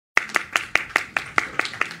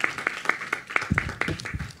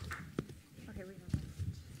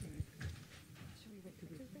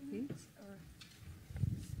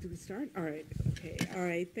start? All right. Okay. All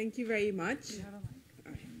right. Thank you very much. All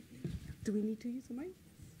right. Do we need to use the mic?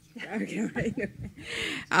 Okay. All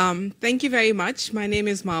right. Thank you very much. My name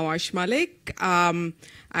is Mawash Malik.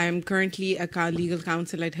 I'm currently a legal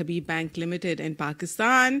counsel at Habib Bank Limited in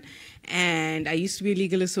Pakistan, and I used to be a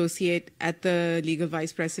legal associate at the legal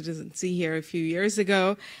vice presidency here a few years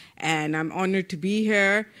ago, and I'm honored to be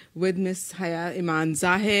here with Ms. Haya Emaan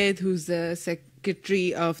Zahid, who's the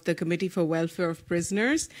Secretary of the Committee for Welfare of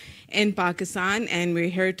Prisoners in Pakistan, and we're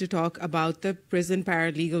here to talk about the prison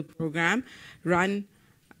paralegal program run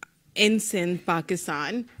in Sindh,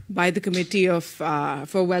 Pakistan, by the Committee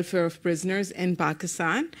for Welfare of Prisoners in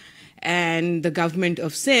Pakistan and the government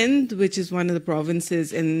of Sindh, which is one of the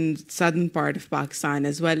provinces in southern part of Pakistan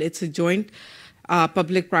as well. It's a joint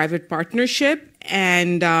public-private partnership,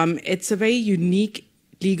 and it's a very unique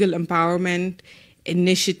legal empowerment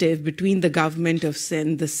initiative between the government of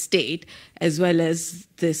Sindh, the state, as well as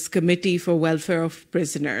this Committee for Welfare of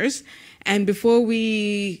Prisoners. And before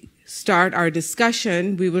we start our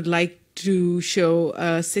discussion, we would like to show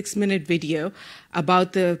a 6-minute video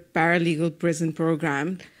about the paralegal prison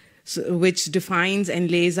program, which defines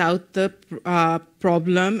and lays out the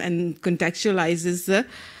problem and contextualizes the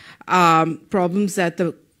problems that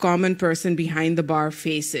the common person behind the bar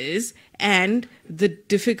faces and the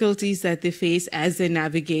difficulties that they face as they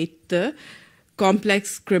navigate the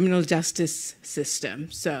complex criminal justice system.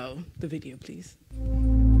 So, the video, please.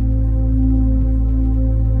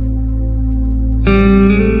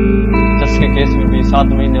 के case में भी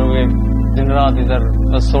 7 महीने हो गए, दिन रात इधर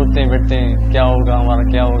बस सोचते बैठते हैं क्या होगा हमारा,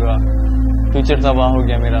 क्या होगा, फ्यूचर तबाह हो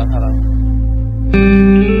गया मेरा सारा।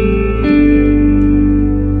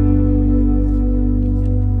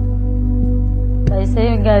 ऐसे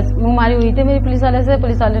बीमारी हुई थी मेरी पुलिस वाले से,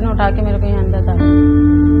 पुलिस वाले ने उठा के मेरे को यहाँ अंदर डाला।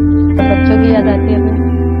 तो बच्चों की याद आती है, अपने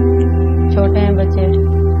छोटे हैं बच्चे,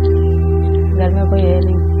 घर में कोई है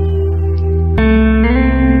नहीं।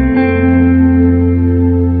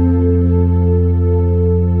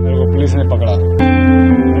 पुलिस ने पकड़ा,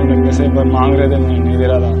 उन्होंने पैसे पर मांग रहे थे, मैं नहीं दे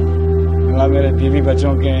रहा था। बोला मेरे बीवी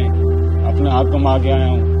बच्चों के अपने हाथ कमा के आया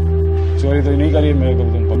हूँ, चोरी तो नहीं करी मेरे को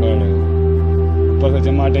तुम पकड़ रहे हो। ऊपर से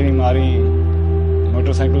जमाटे भी मारी,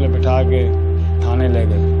 मोटरसाइकिल पे बिठा के थाने ले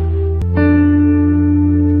गए।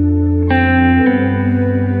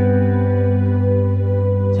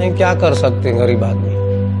 क्या कर सकते हैं गरीब आदमी,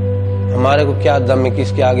 हमारे को क्या दम है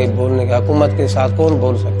किसके आगे बोलने का, हुकूमत के साथ कौन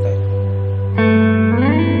बोल सकता है।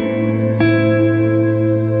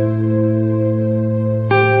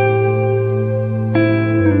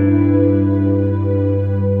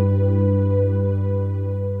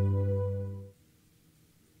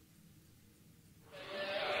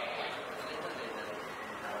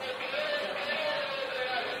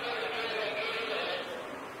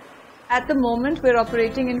 At the moment, we're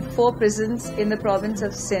operating in 4 prisons in the province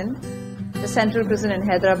of Sindh. The Central Prison in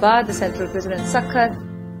Hyderabad, the Central Prison in Sakhat,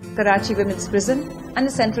 Karachi Women's Prison, and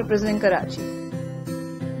the Central Prison in Karachi.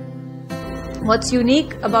 What's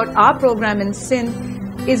unique about our program in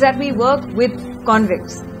Sindh is that we work with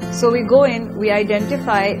convicts. So we go in, we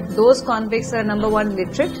identify those convicts that are number one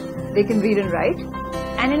literate, they can read and write,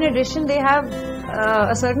 and in addition they have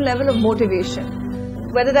a certain level of motivation.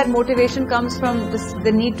 Whether that motivation comes from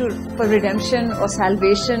the need for redemption or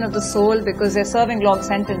salvation of the soul because they're serving long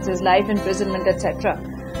sentences, life imprisonment, etc.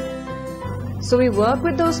 So we work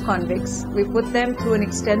with those convicts, we put them through an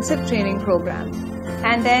extensive training program,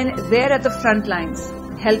 and then they're at the front lines,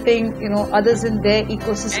 helping others in their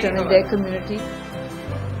ecosystem, in their community.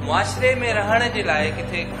 معاشرے میں رہنے کے لائے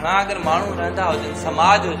کتنے گھنا اگر مانو رہندا ہو جن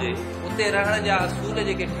سماج ہو جے اتنے رہن جا اصول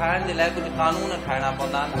جے کے ٹھاہن دے لائے کچھ قانون ٹھاہنا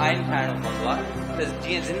پوندا آئین ٹھاہنا پوندا تے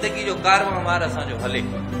جی زندگی جو کارواں ہمارا اساں جو ہلے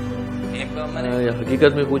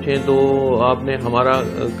حقیقت میں پوچھیں تو آپ نے ہمارا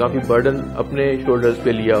کافی برڈن اپنے شولڈرز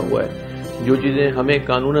پہ لیا ہوا ہے. جو چیزیں ہمیں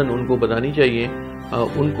قانوناً ان کو بتانی چاہیے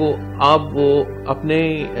ان کو آپ وہ اپنے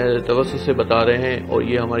توسط سے بتا رہے ہیں, اور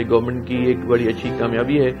یہ ہماری گورنمنٹ کی ایک بڑی اچھی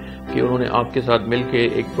کامیابی ہے کہ انہوں نے آپ کے ساتھ مل کے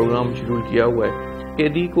ایک پروگرام شیڈول کیا ہوا ہے.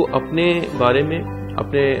 قیدی کو اپنے بارے میں,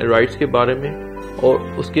 اپنے رائٹس کے بارے میں, اور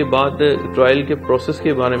اس کے بعد ٹرائل کے پروسیس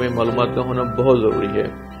کے بارے میں معلومات کا ہونا بہت ضروری ہے.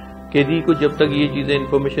 قیدی کو جب تک یہ چیزیں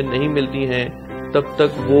انفارمیشن نہیں ملتی ہیں تب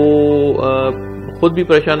تک وہ خود بھی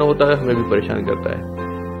پریشان ہوتا ہے, ہمیں بھی پریشان کرتا ہے.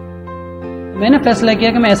 میں نے فیصلہ کیا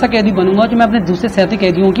کہ میں ایسا قیدی بنوں گا جو میں اپنے دوسرے صحتی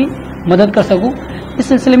قیدیوں کی مدد کر سکوں. اس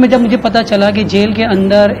سلسلے میں جب مجھے پتا چلا کہ جیل کے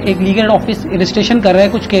اندر ایک لیگل آفس رجسٹریشن کر رہا ہے,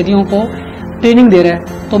 کچھ قیدیوں کو ٹریننگ دے رہا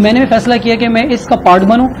ہے, تو میں نے فیصلہ کیا کہ میں اس کا پارٹ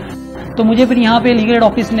بنوں. تو مجھے پھر یہاں پہ لیگل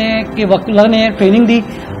آفس نے کے وقت نے ٹریننگ دی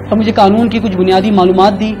اور مجھے قانون کی کچھ بنیادی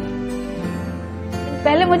معلومات دی.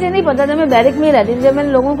 پہلے مجھے نہیں پتا تھا, میں بیرک میں ہی رہتی تھی. جب میں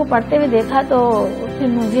نے لوگوں کو پڑھتے ہوئے دیکھا تو फिर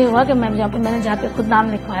मुझे हुआ कि मैंने जहाँ पे खुद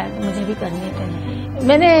नाम लिखवाया तो मुझे भी करनी है।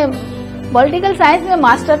 मैंने पॉलिटिकल साइंस में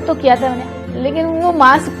मास्टर तो किया था मैंने, लेकिन वो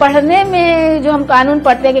पढ़ने में जो हम कानून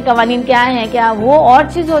पढ़ते हैं कि कवानीन क्या है क्या, वो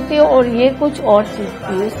और चीज होती है और ये कुछ और चीज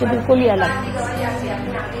थी, उससे बिल्कुल ही अलग थी।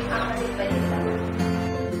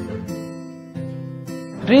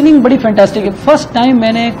 ट्रेनिंग बड़ी फैंटास्टिक है। फर्स्ट टाइम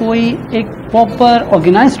मैंने कोई एक प्रॉपर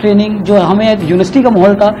ऑर्गेनाइज ट्रेनिंग जो हमें यूनिवर्सिटी का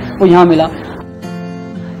माहौल था वो यहाँ मिला।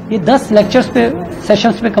 ये 10 लेक्चर्स पे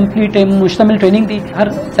सेशंस पे कंप्लीट मुश्तमिल ट्रेनिंग थी।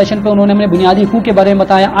 हर सेशन पे उन्होंने हमें बुनियादी हकूक़ के बारे में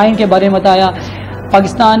बताया, आइन के बारे में बताया,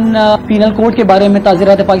 पाकिस्तान पीनल कोड के बारे में,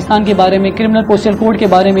 ताज़ीरात पाकिस्तान के बारे में, क्रिमिनल पोस्टल कोड के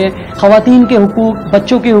बारे में, ख़वातीन के हुकूक,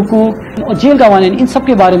 बच्चों के हुकूक और जेल कानून, इन सब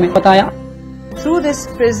के बारे में बताया। Through this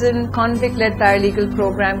prison convict-led paralegal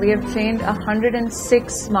program, we have trained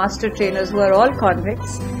 106 master trainers who are all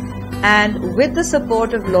convicts, and with the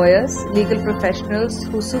support of lawyers, legal professionals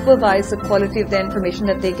who supervise the quality of the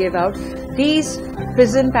information that they give out, these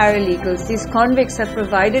prison paralegals, these convicts have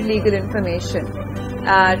provided legal information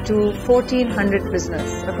to 1,400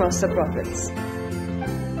 prisoners across the province.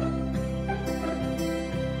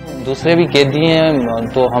 दूसरे भी कैदी हैं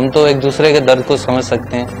तो हम तो एक दूसरे के दर्द को समझ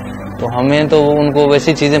सकते हैं, तो हमें तो उनको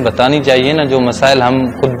वैसी चीज़ें बतानी चाहिए ना जो मसाइल हम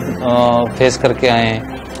खुद फेस करके आए हैं,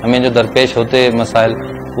 हमें जो दरपेश होते मसाइल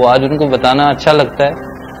वो आज उनको बताना अच्छा लगता है।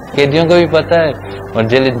 कैदियों को भी पता है और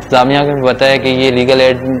जेल इंतजामिया को भी पता है कि ये लीगल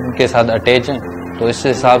एड के साथ अटैच हैं, तो इस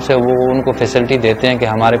हिसाब से वो उनको फैसिलिटी देते हैं कि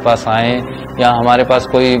हमारे पास आएँ या हमारे पास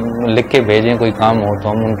कोई लिख के भेजें, कोई काम हो तो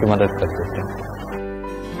हम उनकी मदद कर देते हैं।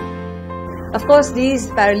 Of course, these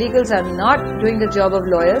paralegals are not doing the job of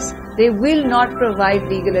lawyers. They will not provide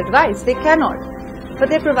legal advice. They cannot. But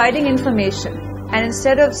they're providing information. And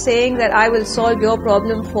instead of saying that I will solve your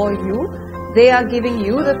problem for you, they are giving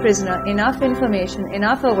you, the prisoner, enough information,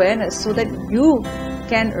 enough awareness so that you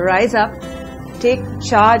can rise up, take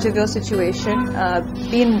charge of your situation,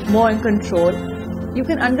 be more in control. You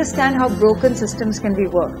can understand how broken systems can be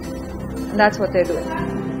worked. And that's what they're doing.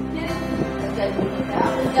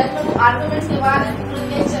 Arguments के बाद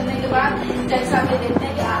case चलने के बाद जज सामने देखते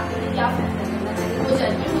हैं कि आपने क्या फैसला करना चाहिए, वो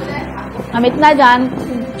जजमेंट हो जाए। हम इतना जान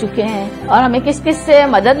चुके हैं और हमें किस किस से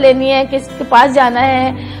मदद लेनी है, किसके पास जाना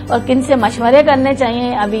है और किन से मशवरे करने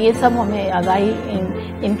चाहिए, अभी ये सब हमें आगाही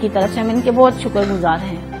इनकी तरफ से हम इनके बहुत शुक्रगुजार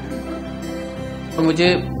हैं।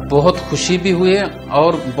 मुझे बहुत खुशी भी हुई है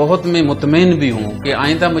और बहुत मैं मुतमईन भी हूँ कि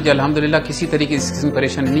आइंदा मुझे अल्हम्दुलिल्लाह किसी तरीके की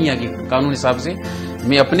परेशानी नहीं आएगी कानून हिसाब से।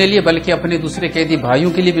 मैं अपने लिए बल्कि अपने दूसरे कैदी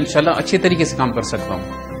भाइयों के लिए भी इंशाल्लाह अच्छे तरीके से काम कर सकता हूँ,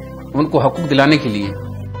 उनको हकूक दिलाने के लिए।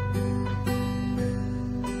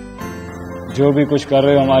 जो भी कुछ कर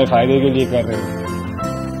रहे हो हमारे फायदे के लिए कर रहे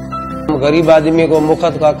हो। गरीब आदमी को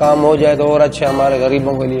मुफ्त का काम हो जाए तो और अच्छा हमारे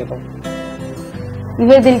गरीबों के लिए। तो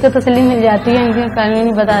ये दिल को तसल्ली मिल जाती है, इनके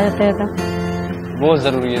कानून बता देते हैं तो बहुत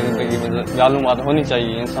ज़रूरी है ज़िंदगी में, मालूमात होनी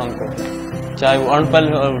चाहिए इंसान को, चाहे वो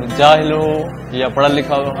अनपढ़ जाहिल हो या पढ़ा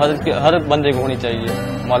लिखा हो, हर बंदे को होनी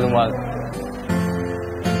चाहिए मालूमात।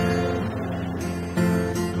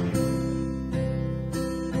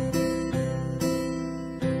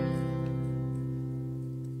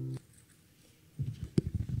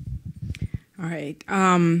 All right.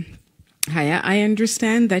 Haya, I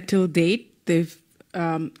understand that till date, they've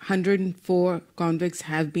 104 convicts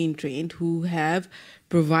have been trained who have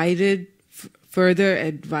provided further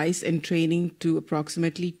advice and training to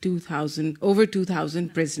approximately over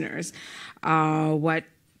 2,000 prisoners. What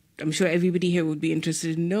I'm sure everybody here would be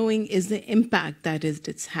interested in knowing is the impact that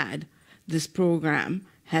this program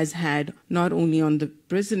has had not only on the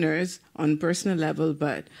prisoners on personal level,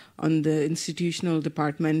 but on the institutional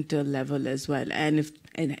departmental level as well, and if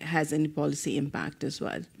it has any policy impact as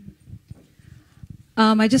well.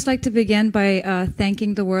 I'd just like to begin by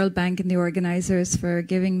thanking the World Bank and the organizers for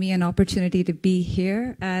giving me an opportunity to be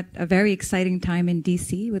here at a very exciting time in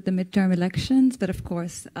DC with the midterm elections, but of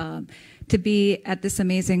course to be at this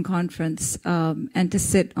amazing conference and to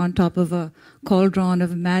sit on top of a cauldron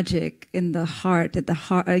of magic in the heart, at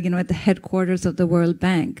the headquarters of the World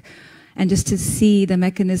Bank, and just to see the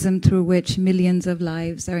mechanism through which millions of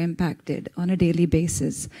lives are impacted on a daily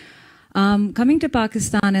basis. Coming to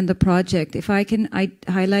Pakistan and the project, if I can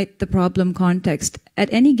highlight the problem context,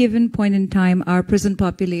 at any given point in time, our prison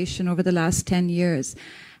population over the last 10 years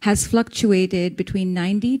has fluctuated between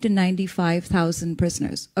 90 to 95,000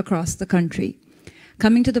 prisoners across the country.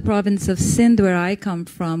 Coming to the province of Sindh, where I come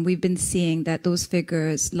from, we've been seeing that those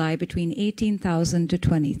figures lie between 18,000 to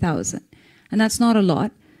 20,000. And that's not a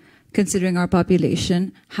lot, considering our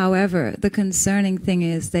population. However, the concerning thing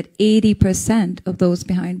is that 80% of those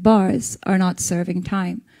behind bars are not serving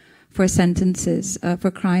time for sentences for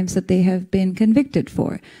crimes that they have been convicted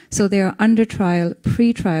for. So they are under trial,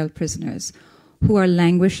 pre-trial prisoners who are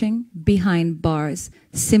languishing behind bars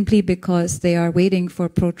simply because they are waiting for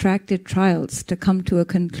protracted trials to come to a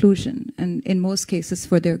conclusion, and in most cases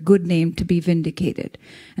for their good name to be vindicated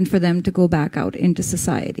and for them to go back out into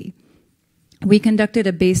society. We conducted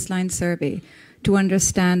a baseline survey to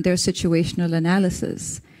understand their situational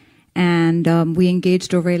analysis, and we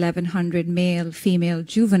engaged over 1,100 male, female,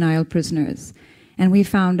 juvenile prisoners, and we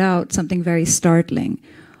found out something very startling,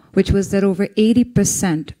 which was that over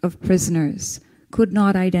 80% of prisoners could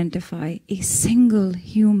not identify a single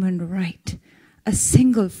human right, a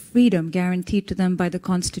single freedom guaranteed to them by the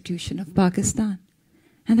Constitution of Pakistan.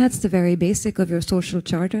 And that's the very basic of your social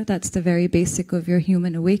charter. That's the very basic of your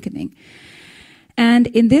human awakening. And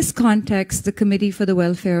in this context, the Committee for the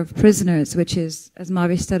Welfare of Prisoners, which is, as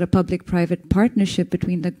Mavish said, a public-private partnership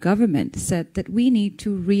between the government, said that we need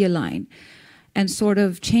to realign and sort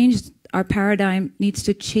of change. Our paradigm needs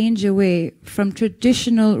to change away from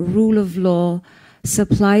traditional rule of law,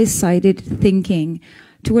 supply-sided thinking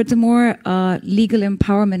towards a more legal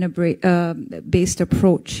empowerment-based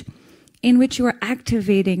approach in which you are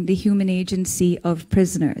activating the human agency of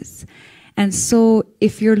prisoners. And so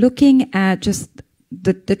if you're looking at just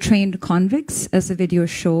the trained convicts, as the video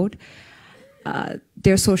showed,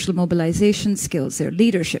 their social mobilization skills, their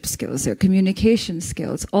leadership skills, their communication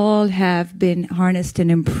skills, all have been harnessed and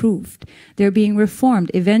improved. They're being reformed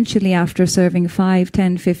eventually after serving 5,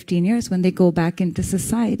 10, 15 years. When they go back into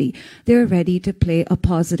society, they're ready to play a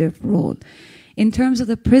positive role. In terms of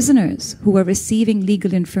the prisoners who are receiving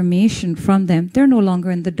legal information from them, they're no longer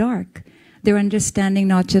in the dark. They're understanding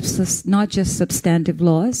not just substantive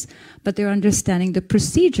laws, but they're understanding the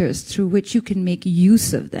procedures through which you can make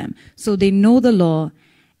use of them. So they know the law,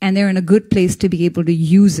 and they're in a good place to be able to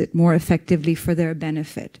use it more effectively for their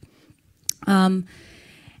benefit. And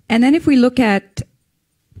then if we look at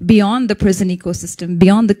beyond the prison ecosystem,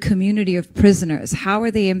 beyond the community of prisoners, how are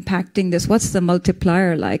they impacting this? What's the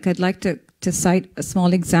multiplier like? I'd like to cite a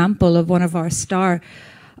small example of one of our star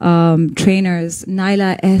trainers,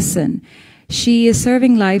 Naila Ehsan. She is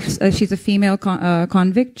serving life. She's a female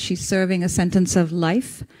convict. She's serving a sentence of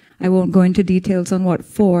life. I won't go into details on what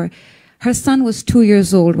for. Her son was 2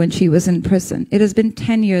 years old when she was in prison. It has been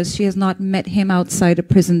 10 years. She has not met him outside a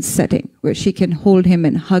prison setting where she can hold him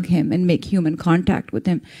and hug him and make human contact with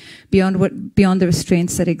him beyond the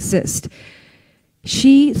restraints that exist.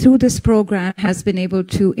 She, through this program, has been able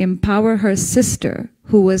to empower her sister,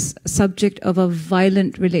 who was subject of a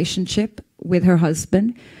violent relationship with her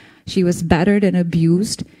husband. She was battered and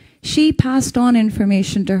abused. She passed on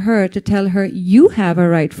information to her to tell her, you have a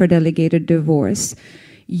right for delegated divorce.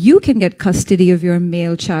 You can get custody of your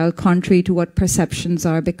male child contrary to what perceptions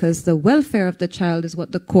are, because the welfare of the child is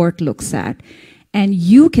what the court looks at. And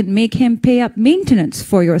you can make him pay up maintenance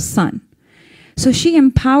for your son. So she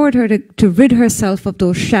empowered her to rid herself of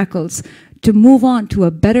those shackles, to move on to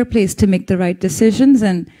a better place to make the right decisions.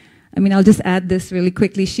 And I mean, I'll just add this really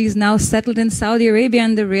quickly. She's now settled in Saudi Arabia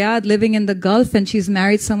and the Riyadh, living in the Gulf, and she's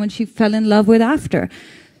married someone she fell in love with after.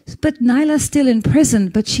 But Naila's still in prison,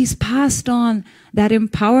 but she's passed on that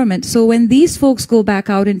empowerment. So when these folks go back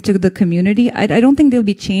out into the community, I don't think they'll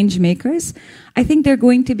be change makers. I think they're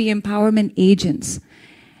going to be empowerment agents.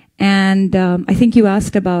 And I think you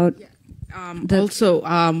asked about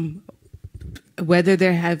whether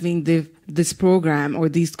they're having this program or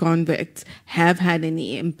these convicts have had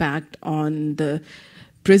any impact on the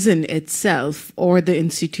prison itself or the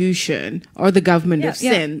institution or the government of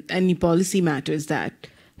Sindh, any policy matters that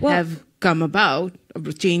have come about, or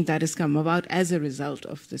change that has come about as a result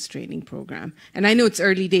of this training program. And I know it's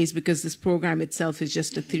early days because this program itself is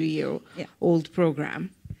just a 3-year-old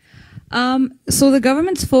program. So the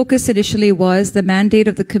government's focus initially was, the mandate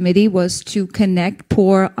of the committee was to connect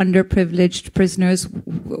poor, underprivileged prisoners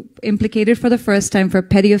implicated for the first time for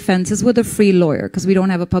petty offenses with a free lawyer, because we don't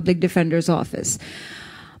have a public defender's office.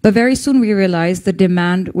 But very soon we realized the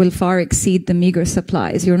demand will far exceed the meager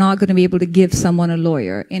supplies. You're not going to be able to give someone a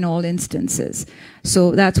lawyer in all instances.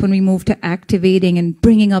 So that's when we moved to activating and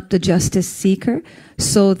bringing up the justice seeker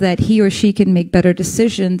so that he or she can make better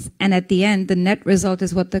decisions. And at the end, the net result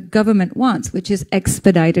is what the government wants, which is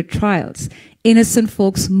expedited trials. Innocent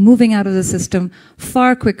folks moving out of the system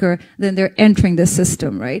far quicker than they're entering the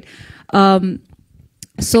system, right?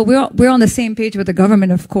 So we're on the same page with the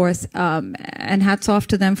government, of course, and hats off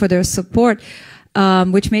to them for their support,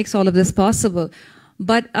 which makes all of this possible.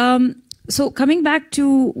 But so coming back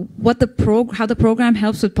to what how the program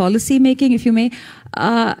helps with policy making, if you may,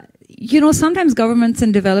 sometimes governments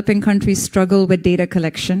in developing countries struggle with data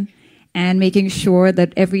collection and making sure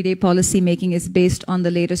that everyday policy making is based on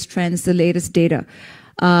the latest trends, the latest data.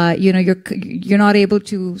 You're not able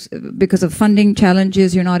to, because of funding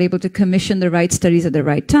challenges, you're not able to commission the right studies at the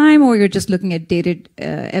right time, or you're just looking at dated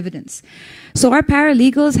evidence. So our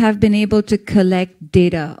paralegals have been able to collect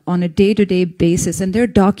data on a day-to-day basis, and they're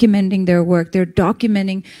documenting their work. They're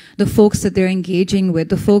documenting the folks that they're engaging with,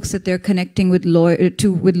 the folks that they're connecting with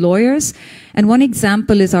lawyers. And one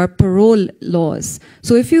example is our parole laws.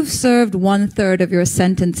 So if you've served 1/3 of your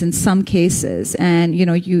sentence in some cases, and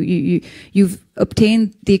you've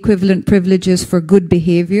obtained the equivalent privileges for good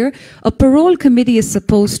behavior, a parole committee is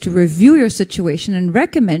supposed to review your situation and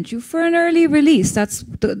recommend you for an early release. That's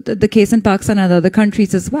the case in Pakistan and other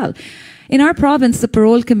countries as well. In our province, the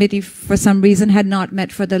parole committee, for some reason, had not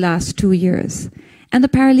met for the last 2 years. And the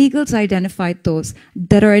paralegals identified those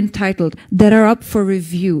that are entitled, that are up for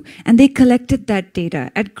review. And they collected that data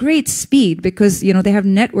at great speed because, they have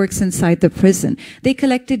networks inside the prison. They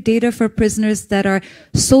collected data for prisoners that are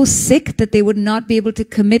so sick that they would not be able to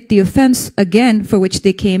commit the offense again for which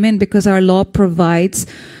they came in, because our law provides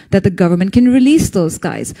that the government can release those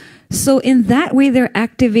guys. So in that way, they're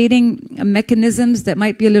activating mechanisms that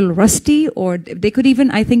might be a little rusty, or they could even,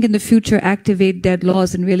 I think, in the future activate dead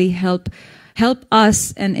laws and really help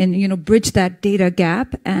us and bridge that data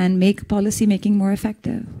gap and make policy making more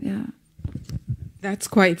effective. Yeah. That's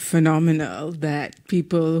quite phenomenal that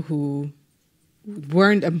people who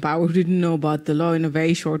weren't empowered, didn't know about the law in a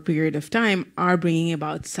very short period of time, are bringing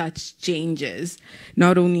about such changes,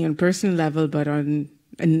 not only on personal level, but on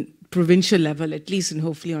a provincial level at least, and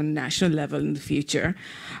hopefully on national level in the future.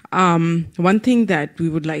 One thing that we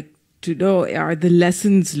would like to know are the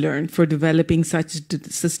lessons learned for developing such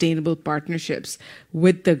sustainable partnerships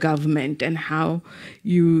with the government, and how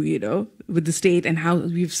with the state, and how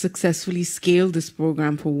we've successfully scaled this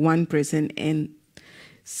program for one prison in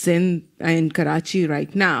Sindh, in Karachi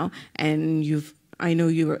right now, and I know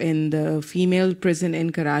you were in the female prison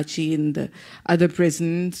in Karachi, in the other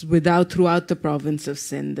prisons throughout the province of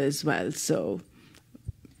Sindh as well. So.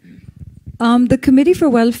 The Committee for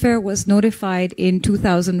Welfare was notified in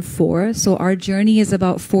 2004, so our journey is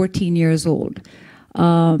about 14 years old.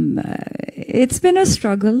 It's been a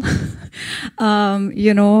struggle,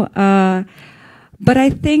 but I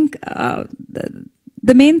think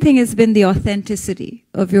the main thing has been the authenticity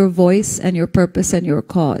of your voice and your purpose and your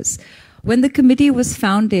cause. When the committee was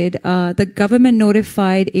founded, the government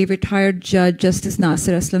notified a retired judge, Justice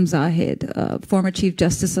Nasir Aslam Zahid, former Chief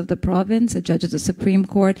Justice of the province, a judge of the Supreme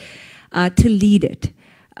Court, to lead it.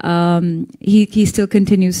 He still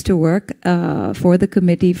continues to work for the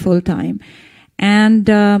committee full time. And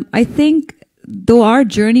I think though our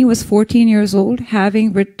journey was 14 years old,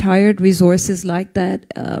 having retired resources like that,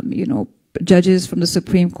 judges from the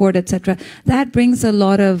Supreme Court, etc., that brings a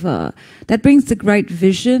lot of, that brings the right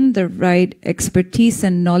vision, the right expertise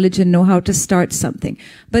and knowledge and know-how to start something.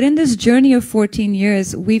 But in this journey of 14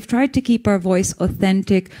 years, we've tried to keep our voice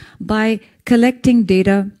authentic by collecting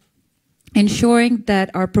data, ensuring that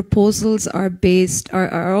our proposals are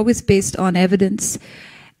always based on evidence,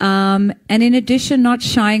 and in addition, not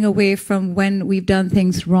shying away from when we've done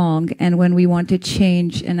things wrong and when we want to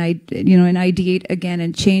change and ideate again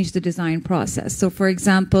and change the design process. So, for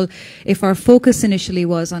example, if our focus initially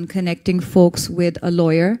was on connecting folks with a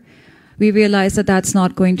lawyer, we realized that that's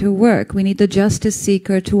not going to work. We need the justice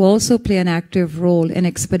seeker to also play an active role in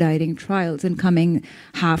expediting trials and coming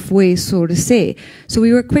halfway, so to say. So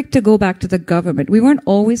we were quick to go back to the government. We weren't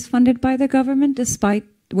always funded by the government, despite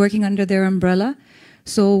working under their umbrella.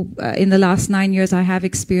 So in the last 9 years, I have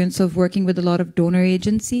experience of working with a lot of donor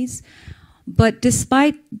agencies. But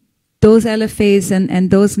despite those LFAs and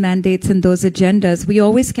those mandates and those agendas, we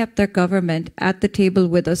always kept their government at the table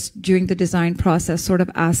with us during the design process, sort of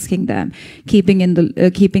asking them, keeping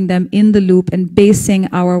them in the loop and basing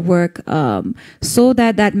our work so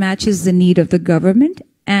that that matches the need of the government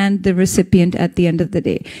and the recipient at the end of the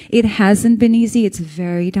day. It hasn't been easy. It's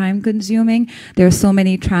very time consuming. There are so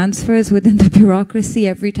many transfers within the bureaucracy.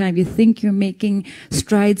 Every time you think you're making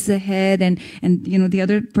strides ahead and the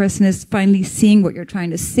other person is finally seeing what you're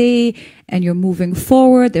trying to say and you're moving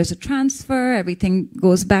forward, there's a transfer, everything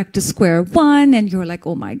goes back to square one, and you're like,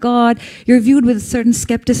 oh my God. You're viewed with a certain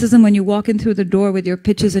skepticism when you walk in through the door with your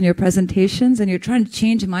pitches and your presentations, and you're trying to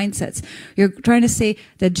change mindsets. You're trying to say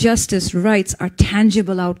that justice, rights are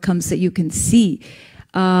tangible outcomes that you can see.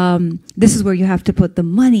 This is where you have to put the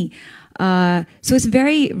money. So it's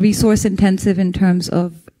very resource intensive in terms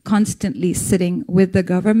of constantly sitting with the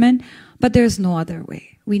government, but there's no other way.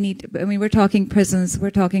 We're talking prisons,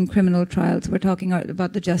 we're talking criminal trials, we're talking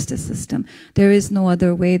about the justice system. There is no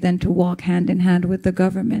other way than to walk hand in hand with the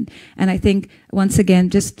government. And I think, once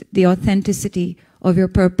again, just the authenticity of your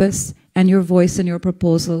purpose and your voice and your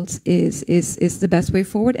proposals is the best way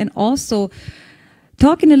forward. And also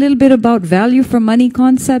talking a little bit about value for money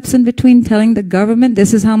concepts in between, telling the government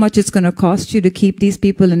this is how much it's going to cost you to keep these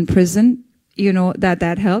people in prison. You know,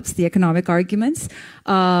 that helps, the economic arguments.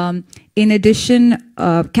 In addition,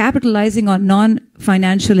 capitalizing on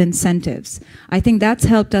non-financial incentives. I think that's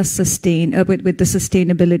helped us sustain with the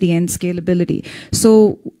sustainability and scalability.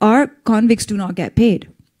 So our convicts do not get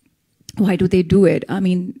paid. Why do they do it? I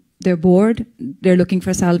mean, they're bored, they're looking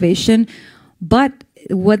for salvation, but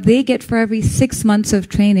what they get for every 6 months of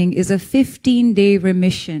training is a 15-day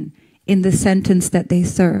remission in the sentence that they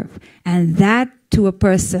serve. And that, to a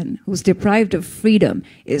person who's deprived of freedom,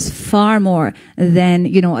 is far more than,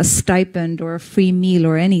 you know, a stipend or a free meal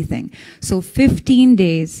or anything. So 15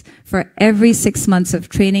 days for every 6 months of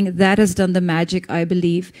training, that has done the magic, I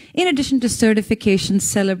believe, in addition to certifications,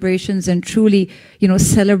 celebrations, and truly, you know,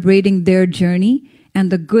 celebrating their journey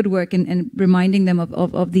and the good work and reminding them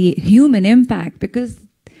of the human impact, because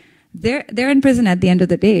they're in prison at the end of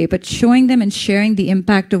the day, but showing them and sharing the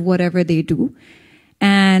impact of whatever they do,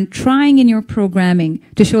 and trying in your programming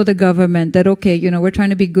to show the government that, okay, you know, we're trying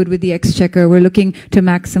to be good with the exchequer. We're looking to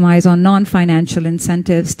maximize on non-financial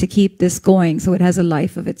incentives to keep this going so it has a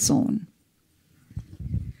life of its own.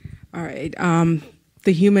 All right.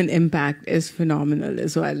 The human impact is phenomenal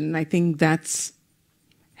as well. And I think that's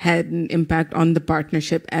had an impact on the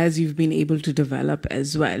partnership as you've been able to develop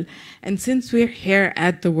as well. And since we're here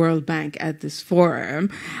at the World Bank at this forum,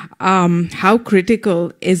 how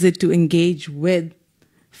critical is it to engage with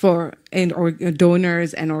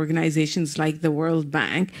donors and organizations like the World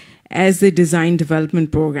Bank as they design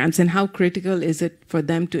development programs, and how critical is it for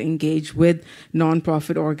them to engage with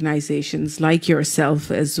nonprofit organizations like yourself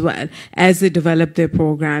as well as they develop their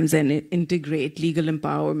programs and integrate legal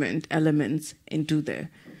empowerment elements into their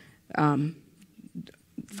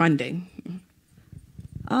funding?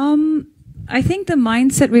 I think the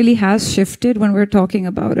mindset really has shifted when we're talking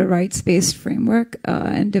about a rights-based framework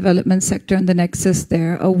and development sector and the nexus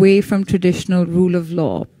there, away from traditional rule of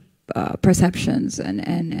law perceptions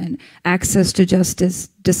and access to justice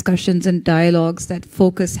discussions and dialogues that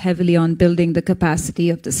focus heavily on building the capacity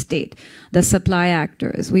of the state, the supply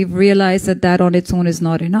actors. We've realized that that on its own is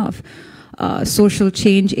not enough. Social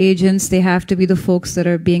change agents, they have to be the folks that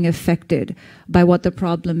are being affected by what the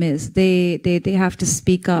problem is. They have to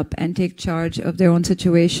speak up and take charge of their own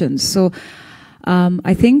situations. So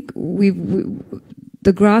I think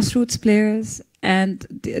the grassroots players and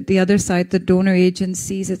the other side, the donor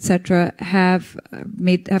agencies, etc., have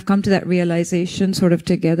come to that realization sort of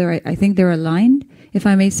together. I think they're aligned, if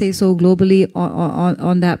I may say so, globally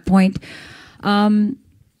on that point.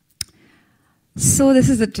 So this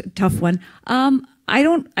is a tough one. I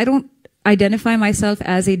don't identify myself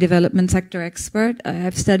as a development sector expert.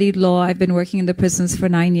 I've studied law. I've been working in the prisons for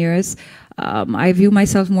 9 years. I view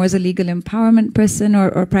myself more as a legal empowerment person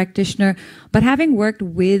or practitioner. But having worked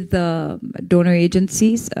with donor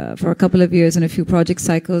agencies for a couple of years in a few project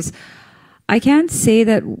cycles, I can say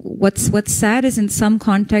that what's sad is in some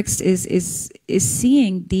contexts is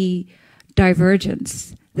seeing the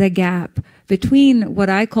divergence, the gap between what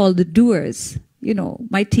I call the doers, you know,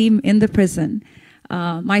 my team in the prison,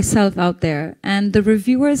 myself out there, and the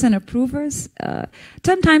reviewers and approvers.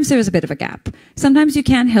 Sometimes there is a bit of a gap. Sometimes you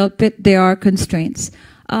can't help it. There are constraints.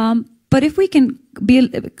 But if we can be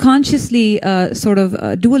consciously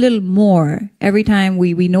do a little more every time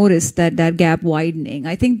we notice that gap widening,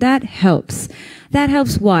 I think that helps. That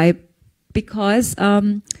helps. Why? Because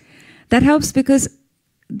that helps because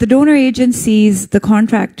the donor agencies, the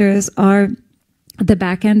contractors, are the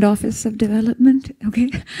back-end office of development. Okay,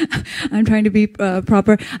 I'm trying to be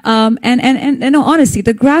proper. And honestly,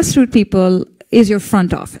 the grassroots people is your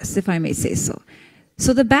front office, if I may say so.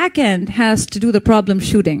 So the back end has to do the problem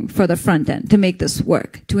shooting for the front end to make this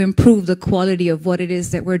work, to improve the quality of what it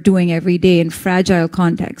is that we're doing every day in fragile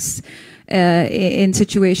contexts, in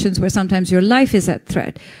situations where sometimes your life is at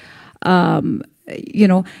threat. So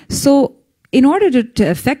in order to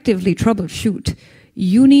effectively troubleshoot,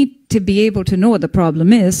 you need to be able to know what the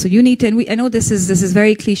problem is. So you need to, and I know this is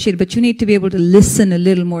very cliched, but you need to be able to listen a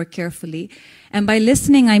little more carefully. And by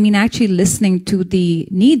listening, I mean actually listening to the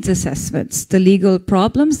needs assessments, the legal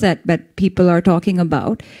problems that people are talking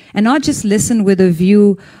about, and not just listen with a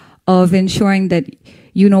view of ensuring that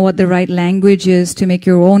you know what the right language is to make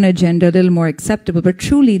your own agenda a little more acceptable, but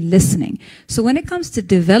truly listening. So when it comes to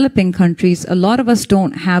developing countries, a lot of us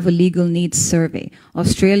don't have a legal needs survey.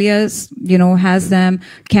 Australia's, has them.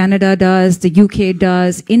 Canada does. The UK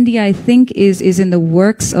does. India, I think, is in the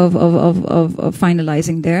works of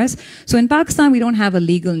finalizing theirs. So in Pakistan, we don't have a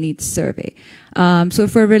legal needs survey. So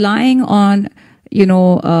if we're relying on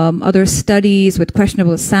other studies with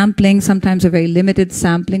questionable sampling, sometimes a very limited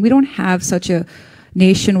sampling, we don't have such a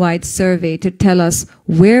nationwide survey to tell us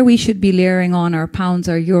where we should be layering on our pounds,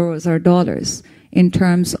 our euros, our dollars in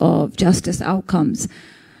terms of justice outcomes.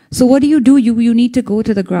 So what do? You need to go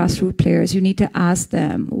to the grassroots players. You need to ask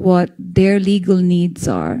them what their legal needs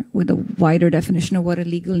are with a wider definition of what a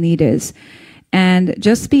legal need is. And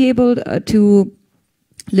just be able to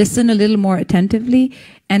listen a little more attentively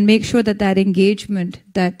and make sure that that engagement,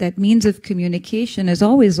 that means of communication is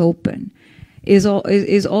always open, is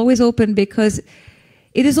always open, because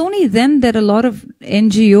it is only then that a lot of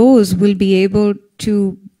NGOs will be able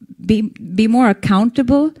to be more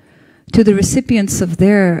accountable to the recipients of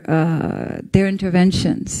their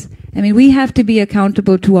interventions. I mean, we have to be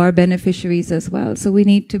accountable to our beneficiaries as well. So we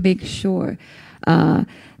need to make sure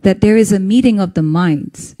that there is a meeting of the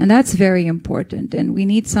minds, and that's very important. And we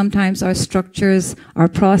need sometimes our structures, our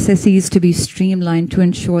processes to be streamlined to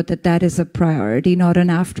ensure that that is a priority, not an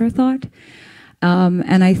afterthought.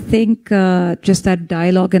 And I think just that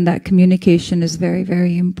dialogue and that communication is very,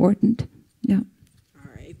 very important. Yeah.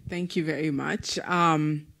 All right. Thank you very much.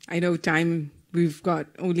 I know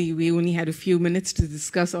we only had a few minutes to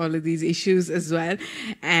discuss all of these issues as well,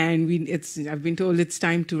 and I've been told it's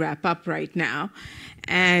time to wrap up right now.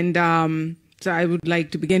 And so I would like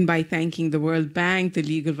to begin by thanking the World Bank, the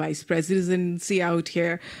Legal Vice Presidency out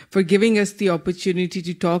here, for giving us the opportunity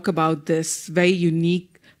to talk about this very unique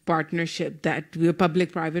partnership,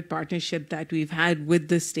 public-private partnership that we've had with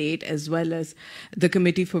the state, as well as the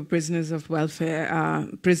Committee for Prisoners Welfare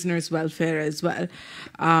as well.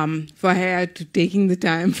 For Haya to taking the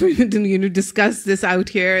time to discuss this out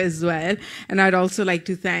here as well. And I'd also like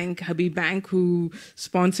to thank Habib Bank, who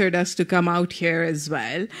sponsored us to come out here as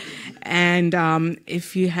well. And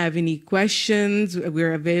if you have any questions,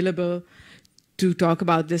 we're available to talk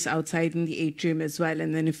about this outside in the atrium as well.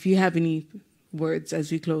 And then if you have any words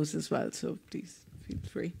as we close as well, so please feel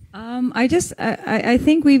free. I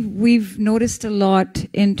think we've noticed a lot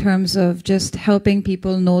in terms of just helping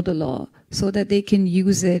people know the law so that they can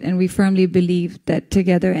use it, and we firmly believe that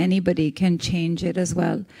together anybody can change it as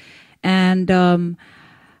well. And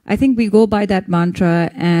I think we go by that mantra,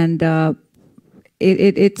 and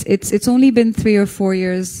it's only been 3 or 4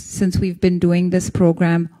 years since we've been doing this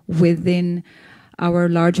program within our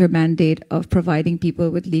larger mandate of providing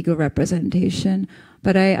people with legal representation.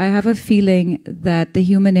 But I have a feeling that the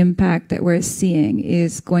human impact that we're seeing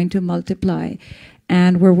is going to multiply.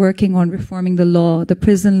 And we're working on reforming the law. The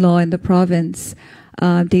prison law in the province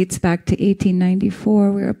dates back to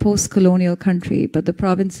 1894. We're a post-colonial country, but the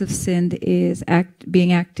province of Sindh is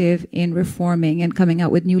being active in reforming and coming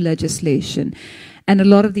out with new legislation. And a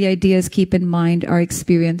lot of the ideas keep in mind our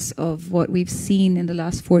experience of what we've seen in the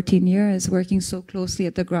last 14 years, working so closely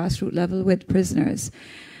at the grassroots level with prisoners.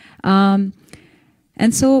 And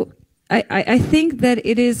so I think that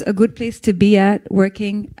it is a good place to be at,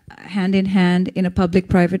 working hand in hand in a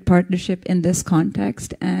public-private partnership in this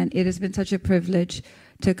context. And it has been such a privilege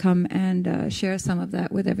to come and share some of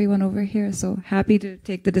that with everyone over here. So happy to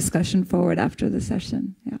take the discussion forward after the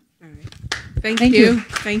session. Yeah. All right. Thank you.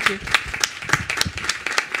 Thank you.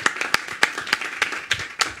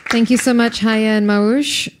 Thank you so much, Haya and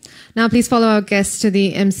Maush. Now please follow our guests to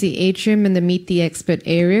the MC Atrium in the Meet the Expert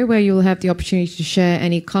area, where you will have the opportunity to share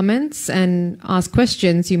any comments and ask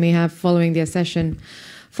questions you may have following their session.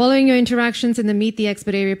 Following your interactions in the Meet the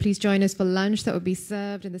Expert area, please join us for lunch that will be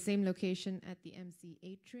served in the same location at the MC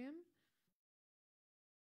Atrium.